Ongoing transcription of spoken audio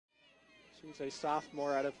She's a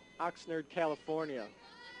sophomore out of Oxnard, California.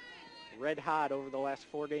 Red hot over the last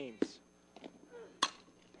 4 games.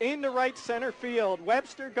 Into right center field.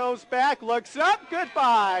 Webster goes back, looks up,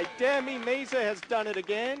 goodbye. Demi Meza has done it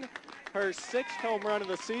again. Her 6th home run of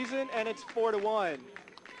the season, and it's 4-1.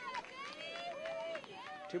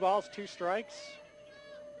 2 balls, 2 strikes.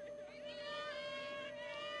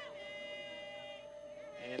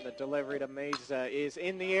 And the delivery to Meza is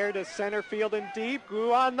in the air to center field and deep.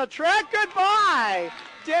 Gu on the track, goodbye!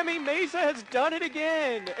 Demi Meza has done it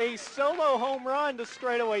again. A solo home run to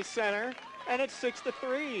straightaway center, and it's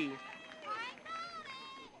 6-3.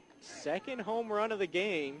 2nd home run of the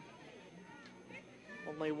game.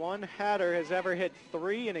 Only one hitter has ever hit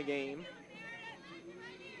 3 in a game.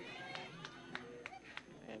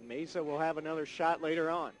 And Meza will have another shot later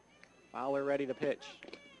on. Fowler ready to pitch.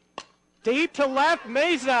 Deep to left,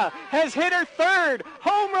 Meza has hit her 3rd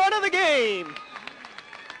home run of the game.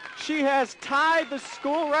 She has tied the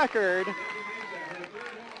school record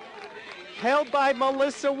held by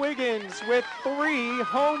Melissa Wiggins with 3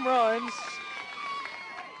 home runs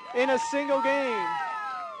in a single game.